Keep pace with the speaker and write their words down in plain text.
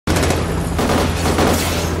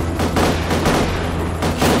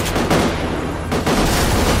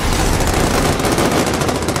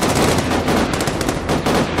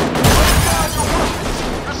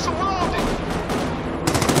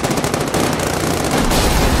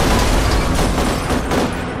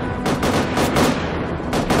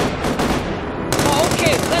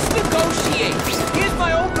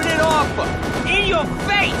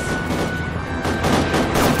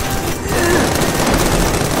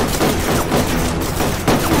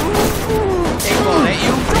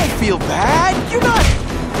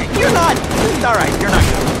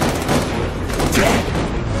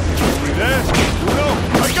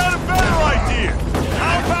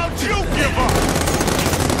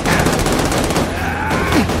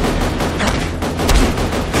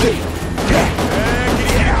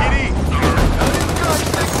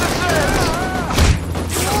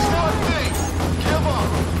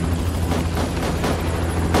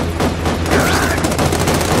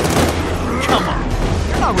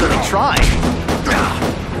trying.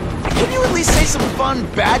 Can you at least say some fun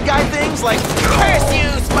bad guy things like, "Curse you,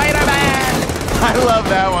 Spider-Man"? I love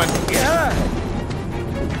that one. Yeah.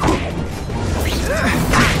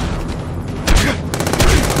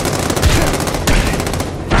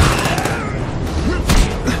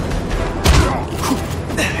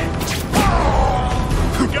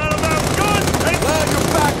 Got him out good! Glad you're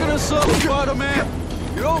backing us up, Spider-Man.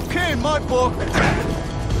 You're okay in my book.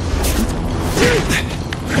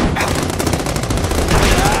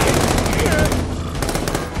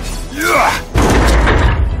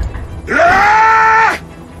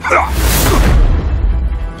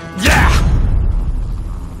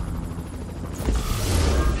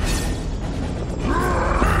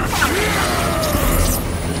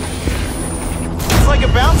 It's like a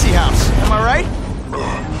bouncy house, am I right?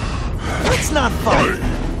 Let's not fight.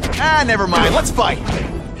 Ah, never mind, let's fight.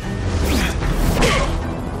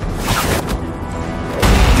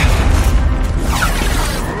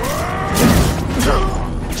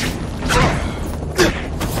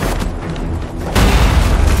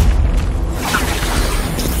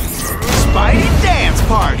 Spidey dance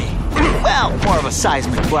party. Well, more of a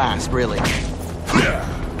seismic blast, really.